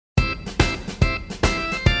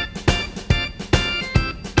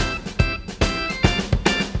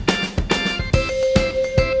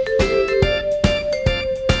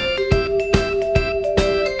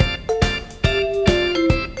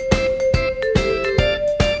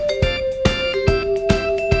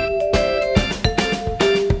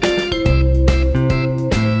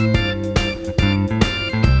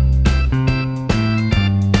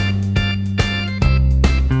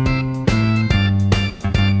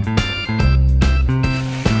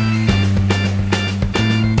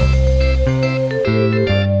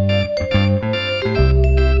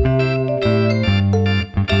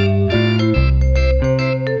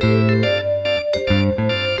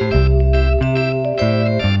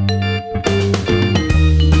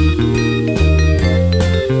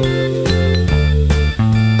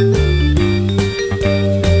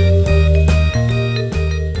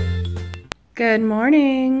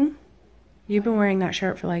You've been wearing that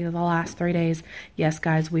shirt for like the last 3 days. Yes,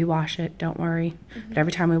 guys, we wash it. Don't worry. But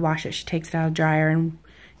every time we wash it, she takes it out of the dryer and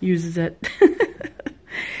uses it.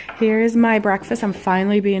 Here's my breakfast. I'm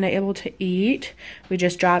finally being able to eat. We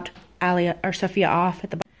just dropped Sophia off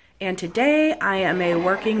at the. And today I am a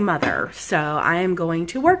working mother, so I am going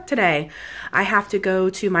to work today. I have to go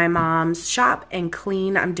to my mom's shop and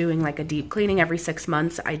clean. I'm doing like a deep cleaning every 6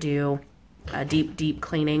 months. I do a deep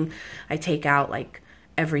cleaning. I take out like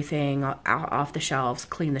everything off the shelves,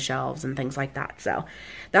 clean the shelves and things like that. So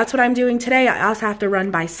that's what I'm doing today. I also have to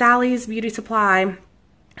run by Sally's Beauty Supply,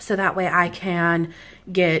 so that way I can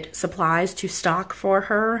get supplies to stock for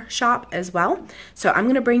her shop as well. So I'm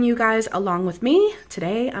going to bring you guys along with me.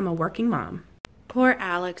 Today, I'm a working mom. Poor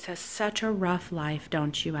Alex has such a rough life,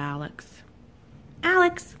 don't you, Alex?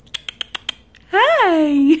 Alex!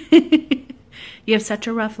 Hey! You have such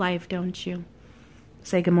a rough life, don't you?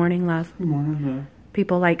 Say good morning, love. Good morning, love.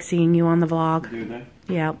 People like seeing you on the vlog. Do they?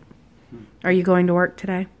 Yep. Are you going to work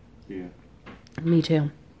today? Yeah. Me too.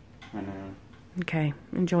 I know. Okay,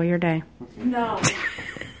 enjoy your day. Okay. No.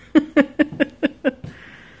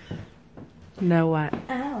 No what?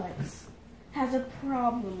 Alex has a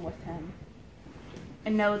problem with him.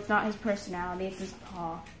 And no, it's not his personality, it's his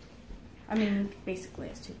paw. I mean, basically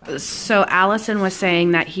it's two paws. So Allison was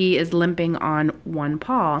saying that he is limping on one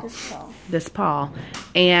paw. This paw.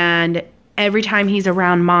 And every time he's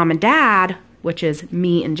around mom and dad, which is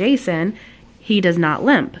me and Jason, he does not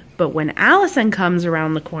limp. But when Allison comes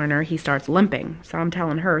around the corner, he starts limping. So I'm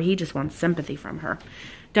telling her he just wants sympathy from her.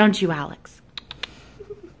 Don't you, Alex?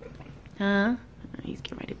 Huh? He's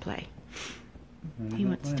getting ready to play. He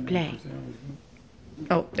wants to play.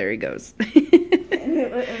 Oh, there he goes. And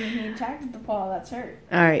he attacks the paw that's hurt.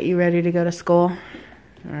 All right, you ready to go to school?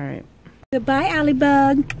 All right. Goodbye, Allie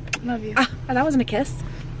Bug. Love you. Ah, that wasn't a kiss.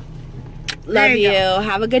 Love you.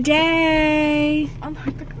 Have a good day.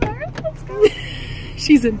 Unlock the car. Let's go.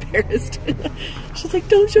 She's embarrassed. She's like,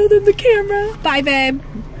 don't show them the camera. Bye, babe.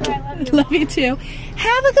 Bye, love you. Love you too.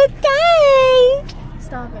 Have a good day.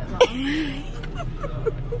 Stop it, Mom.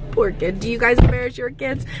 Poor kid. Do you guys embarrass your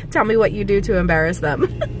kids? Tell me what you do to embarrass them.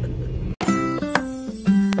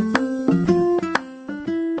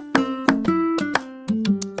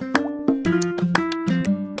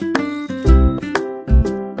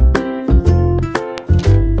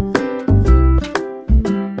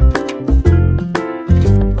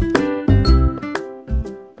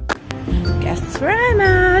 Guess where I'm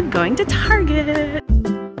at? Going to Target.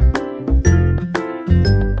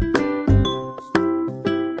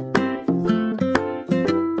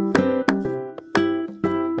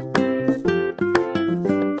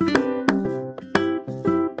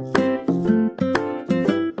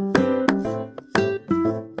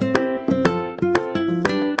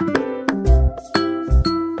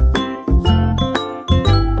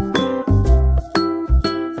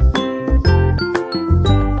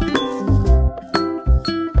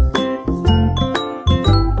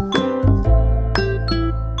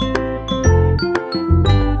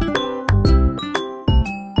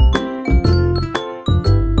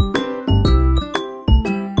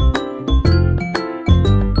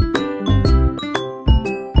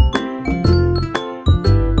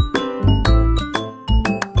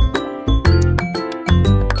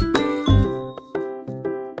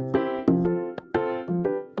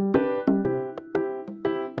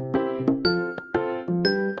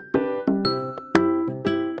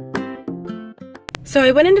 So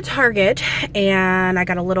I went into Target and I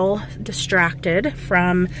got a little distracted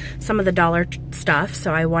from some of the dollar stuff,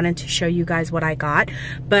 so I wanted to show you guys what I got.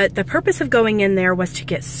 But the purpose of going in there was to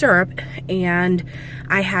get syrup, and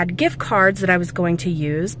I had gift cards that I was going to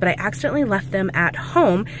use, but I accidentally left them at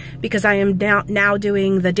home because I am now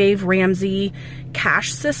doing the Dave Ramsey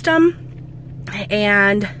cash system,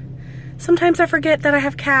 and sometimes I forget that I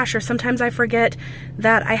have cash, or sometimes I forget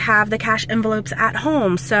that I have the cash envelopes at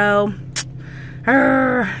home. So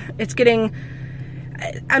I'm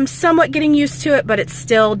somewhat getting used to it, but it's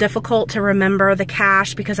still difficult to remember the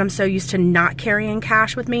cash because I'm so used to not carrying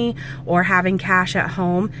cash with me or having cash at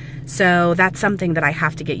home. So that's something that I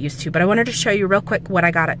have to get used to. But I wanted to show you real quick what I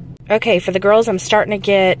got. Okay, for the girls, I'm starting to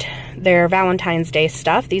get their Valentine's Day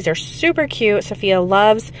stuff. These are super cute. Sophia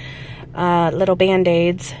loves little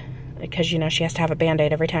Band-Aids because, you know, she has to have a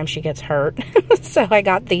Band-Aid every time she gets hurt. So I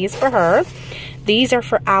got these for her. These are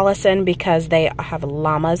for Allison because they have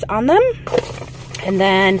llamas on them. And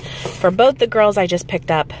then for both the girls, I just picked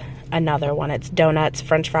up another one. It's donuts,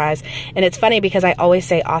 french fries, and it's funny because I always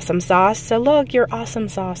say awesome sauce. So look, your awesome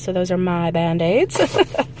sauce. So those are my Band-Aids.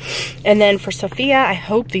 And then for Sophia, I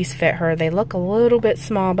hope these fit her. They look a little bit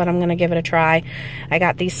small, but I'm gonna give it a try. I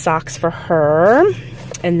got these socks for her.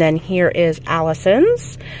 And then here is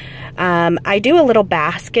Allison's. I do a little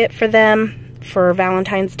basket for them for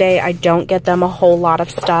Valentine's Day. I don't get them a whole lot of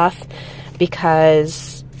stuff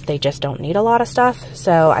because they just don't need a lot of stuff.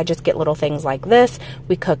 So I just get little things like this.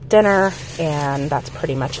 We cook dinner and that's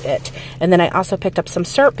pretty much it. And then I also picked up some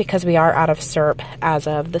syrup because we are out of syrup as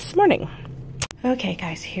of this morning. Okay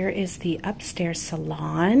guys, here is the upstairs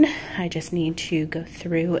salon. I just need to go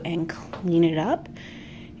through and clean it up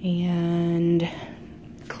and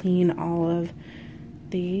clean all of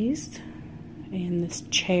these and this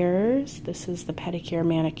chairs. This is the pedicure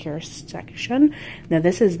manicure section. Now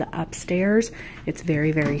this is the upstairs. It's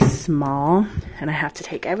very, very small and I have to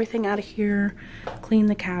take everything out of here, clean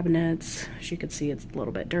the cabinets. As you can see, it's a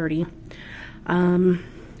little bit dirty. And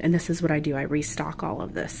this is what I do. I restock all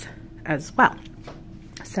of this as well.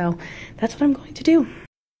 So that's what I'm going to do.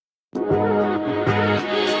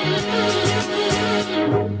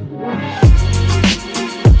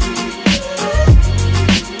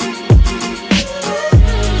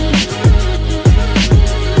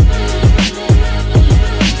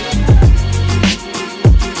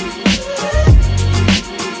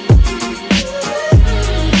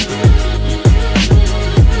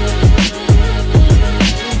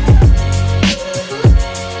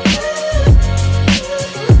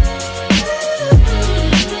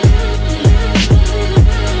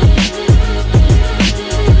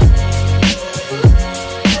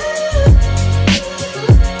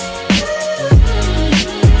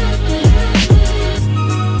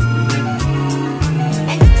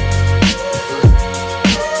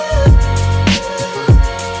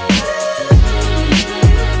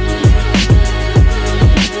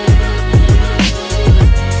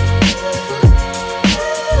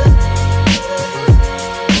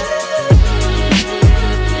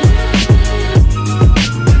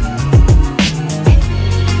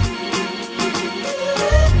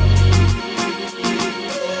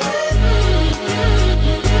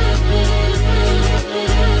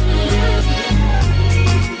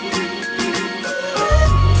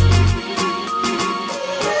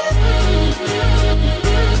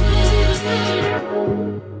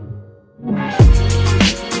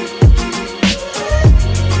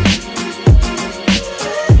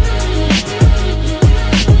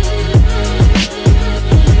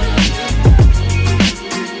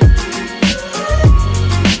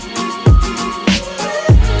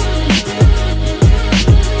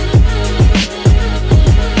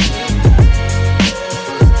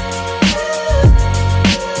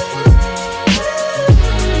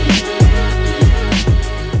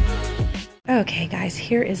 Okay guys,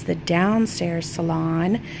 here is the downstairs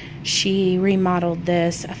salon. She remodeled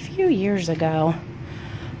this a few years ago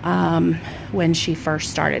when she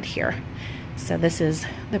first started here. So this is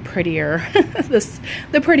the prettier,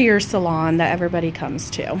 the prettier salon that everybody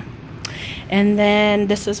comes to. And then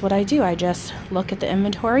this is what I do. I just look at the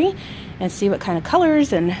inventory and see what kind of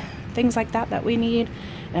colors and things like that that we need,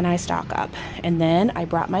 and I stock up. And then I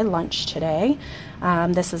brought my lunch today.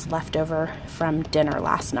 This is leftover from dinner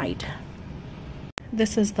last night.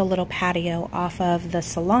 This is the little patio off of the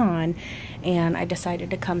salon, and I decided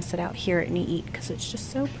to come sit out here and eat because it's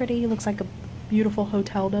just so pretty. It looks like a beautiful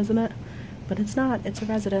hotel, doesn't it? But it's not, it's a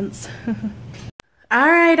residence. All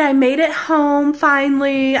right, I made it home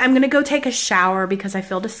finally. I'm gonna go take a shower because I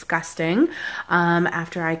feel disgusting.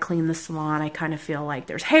 After I clean the salon, I kind of feel like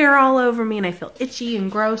there's hair all over me and I feel itchy and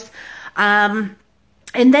gross. And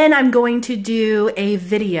then I'm going to do a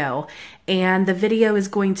video, and the video is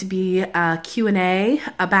going to be a Q&A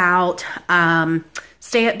about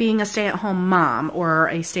being a stay-at-home mom or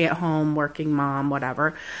a stay-at-home working mom,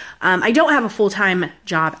 whatever. I don't have a full-time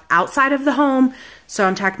job outside of the home, so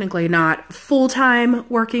I'm technically not full-time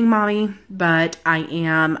working mommy, but I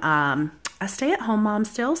am a stay-at-home mom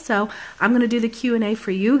still, so I'm going to do the Q&A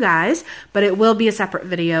for you guys, but it will be a separate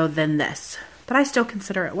video than this. But I still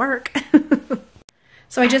consider it work.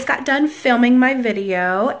 So I just got done filming my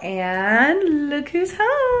video, and look who's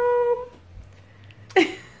home.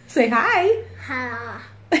 Say hi. Hi.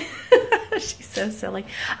 She's so silly.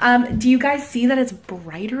 Do you guys see that it's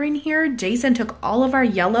brighter in here? Jason took all of our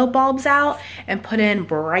yellow bulbs out and put in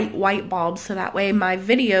bright white bulbs so that way my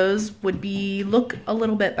videos would look a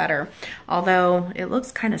little bit better. Although it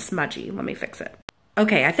looks kind of smudgy. Let me fix it.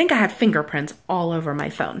 Okay, I think I have fingerprints all over my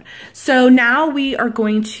phone. So now we are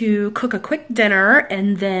going to cook a quick dinner,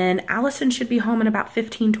 and then Allison should be home in about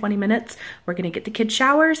 15-20 minutes. We're gonna get the kids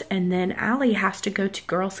showers, and then Allie has to go to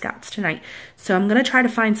Girl Scouts tonight. So I'm gonna try to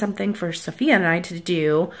find something for Sophia and I to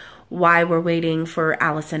do while we're waiting for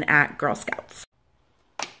Allison at Girl Scouts.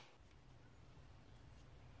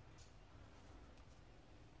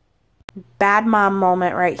 Bad mom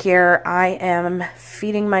moment right here. I am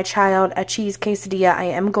feeding my child a cheese quesadilla. I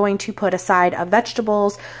am going to put a side of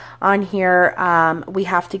vegetables on here. We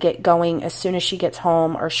have to get going as soon as she gets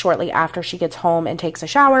home, or shortly after she gets home and takes a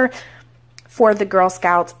shower, for the Girl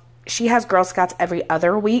Scouts. She has Girl Scouts every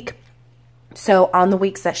other week. So on the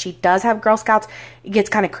weeks that she does have Girl Scouts, it gets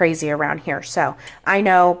kind of crazy around here. So I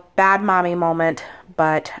know, bad mommy moment,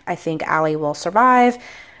 but I think Allie will survive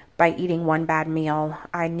by eating one bad meal.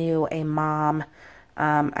 I knew a mom,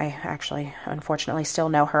 I actually unfortunately still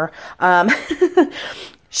know her.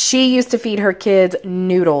 She used to feed her kids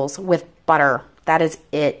noodles with butter. That is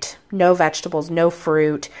it. No vegetables, no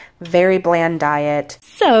fruit, very bland diet.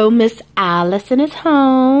 So Miss Allison is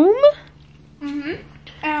home.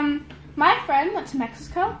 My friend went to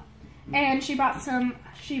Mexico, and she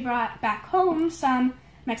brought back home some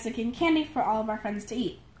Mexican candy for all of our friends to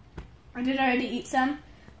eat. I did already eat some.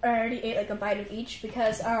 I already ate like a bite of each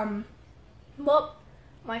because, well,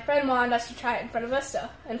 my friend wanted us to try it in front of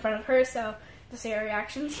her, so to see her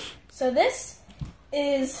reactions. So this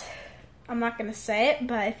is, I'm not gonna say it,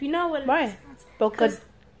 but if you know what it is.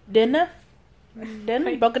 Bocadin?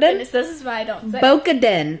 Bocadin? This is why I don't say it.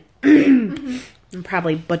 Bocadin. I'm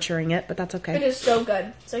probably butchering it, but that's okay. It is so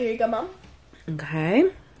good. So here you go, Mom. Okay.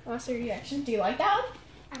 I want to see your reaction. Do you like that one?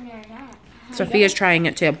 I mean, Sophia's trying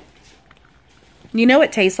it too. You know what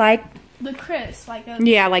it tastes like? The crisp, like a...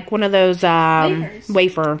 Yeah, like one of those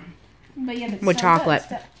wafer but yeah, with so chocolate.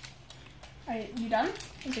 Are you done?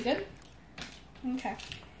 Is it good? Okay.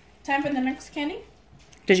 Time for the next candy.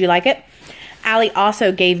 Did you like it? Allie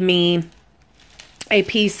also gave me a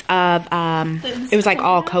piece of, it was like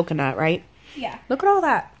all coconut, right? Yeah. Look at all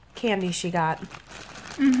that candy she got.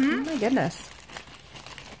 Oh my goodness.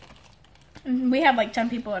 We have like 10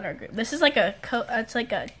 people in our group. This is like it's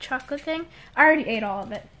like a chocolate thing. I already ate all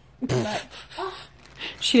of it. But,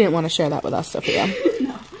 She didn't want to share that with us, Sophia.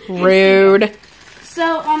 No. Rude.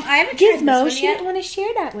 So, I haven't tried this one she yet. didn't want to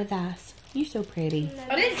share that with us. You're so pretty.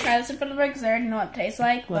 I didn't try this in front of her because I already know what it tastes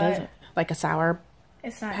like. What is it? Like a sour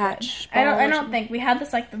It's not patch good. ball I or don't something? think. We had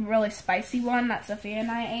this like the really spicy one that Sophia and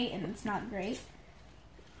I ate, and it's not great.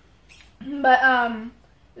 But,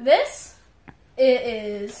 this, it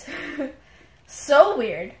is... so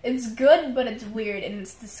weird. It's good, but it's weird, and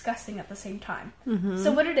it's disgusting at the same time. So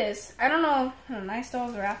what it is, I don't know. I still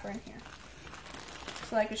have the wrapper in here,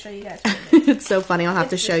 so I can show you guys what it is. It's so funny. I'll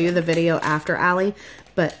have to show you the video after Allie,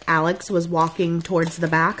 but Alex was walking towards the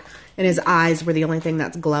back, and his eyes were the only thing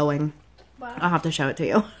that's glowing. Wow. I'll have to show it to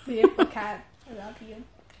you. Beautiful cat. I love you.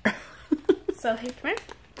 So, here, come here.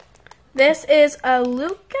 This is a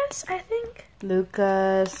Lucas, I think.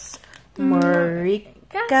 Lucas Maricas.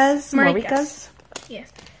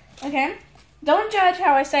 Yes. Okay. Don't judge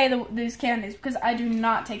how I say these candies, because I do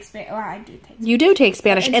not take Spanish. Well, I do take Spanish. You do take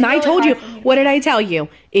Spanish, and I told you, what did I tell you?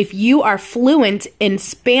 If you are fluent in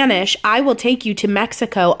Spanish, I will take you to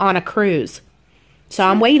Mexico on a cruise. So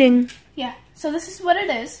I'm waiting. Yeah. So this is what it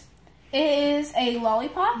is. It is a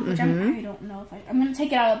lollipop, which I don't know if I'm going to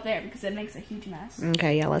take it out up there because it makes a huge mess.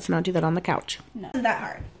 Okay, yeah, let's not do that on the couch. No. It's not that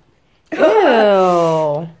hard.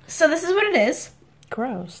 Oh. So this is what it is.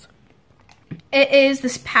 Gross. It is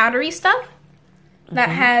this powdery stuff that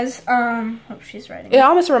has, oh, she's writing. It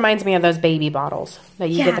almost reminds me of those baby bottles that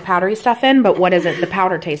you get the powdery stuff in, but what does the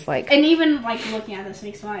powder taste like? And even, like, looking at this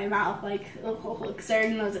makes my mouth, like, because I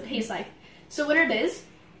already know what it tastes like. So what it is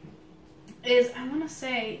I want to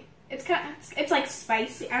say, it's like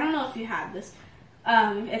spicy. I don't know if you have this,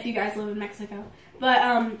 if you guys live in Mexico,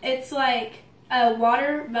 but it's like a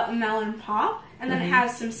watermelon pop, and then it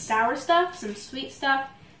has some sour stuff, some sweet stuff,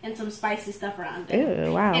 and some spicy stuff around it.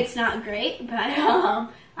 Ooh, wow. It's not great, but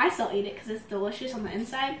I still eat it because it's delicious on the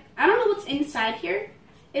inside. I don't know what's inside here.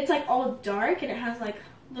 It's like all dark, and it has like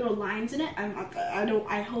little lines in it.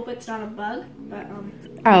 I hope it's not a bug, but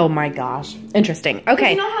Oh my gosh. Interesting.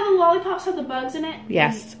 Okay. You know how the lollipops have the bugs in it?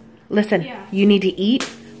 Yes. Listen, Yeah. you need to eat.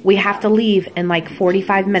 We have to leave in like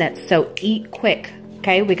 45 minutes, so eat quick.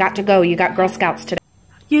 Okay, we got to go. You got Girl Scouts today.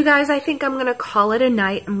 You guys, I think I'm going to call it a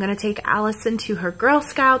night. I'm going to take Allison to her Girl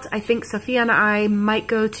Scouts. I think Sophia and I might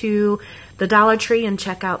go to the Dollar Tree and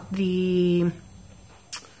check out the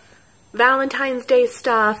Valentine's Day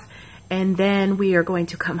stuff. and then we are going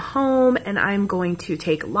to come home and I'm going to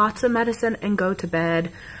take lots of medicine and go to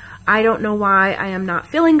bed. I don't know why I am not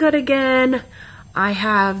feeling good again. I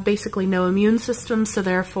have basically no immune system, so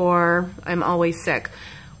therefore I'm always sick.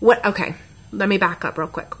 Okay, let me back up real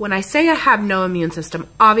quick. When I say I have no immune system,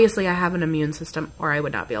 obviously I have an immune system or I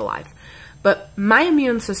would not be alive. But my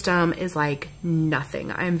immune system is like nothing.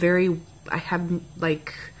 My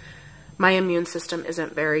immune system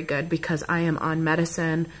isn't very good because I am on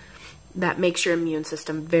medicine that makes your immune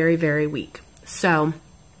system very, very weak. So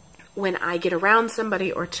when I get around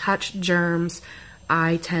somebody or touch germs,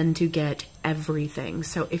 I tend to get everything.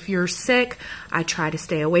 So if you're sick, I try to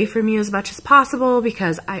stay away from you as much as possible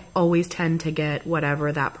because I always tend to get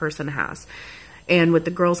whatever that person has. And with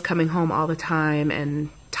the girls coming home all the time and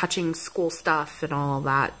touching school stuff and all of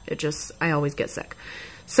that, I always get sick.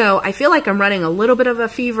 So I feel like I'm running a little bit of a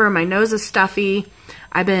fever. My nose is stuffy.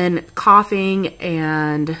 I've been coughing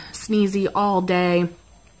and sneezy all day.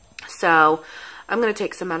 So I'm going to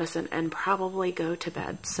take some medicine and probably go to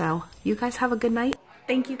bed. So you guys have a good night.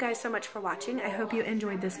 Thank you guys so much for watching. I hope you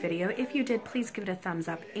enjoyed this video. If you did, please give it a thumbs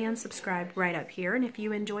up and subscribe right up here. And if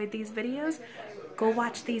you enjoyed these videos, go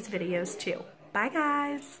watch these videos too. Bye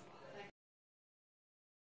guys.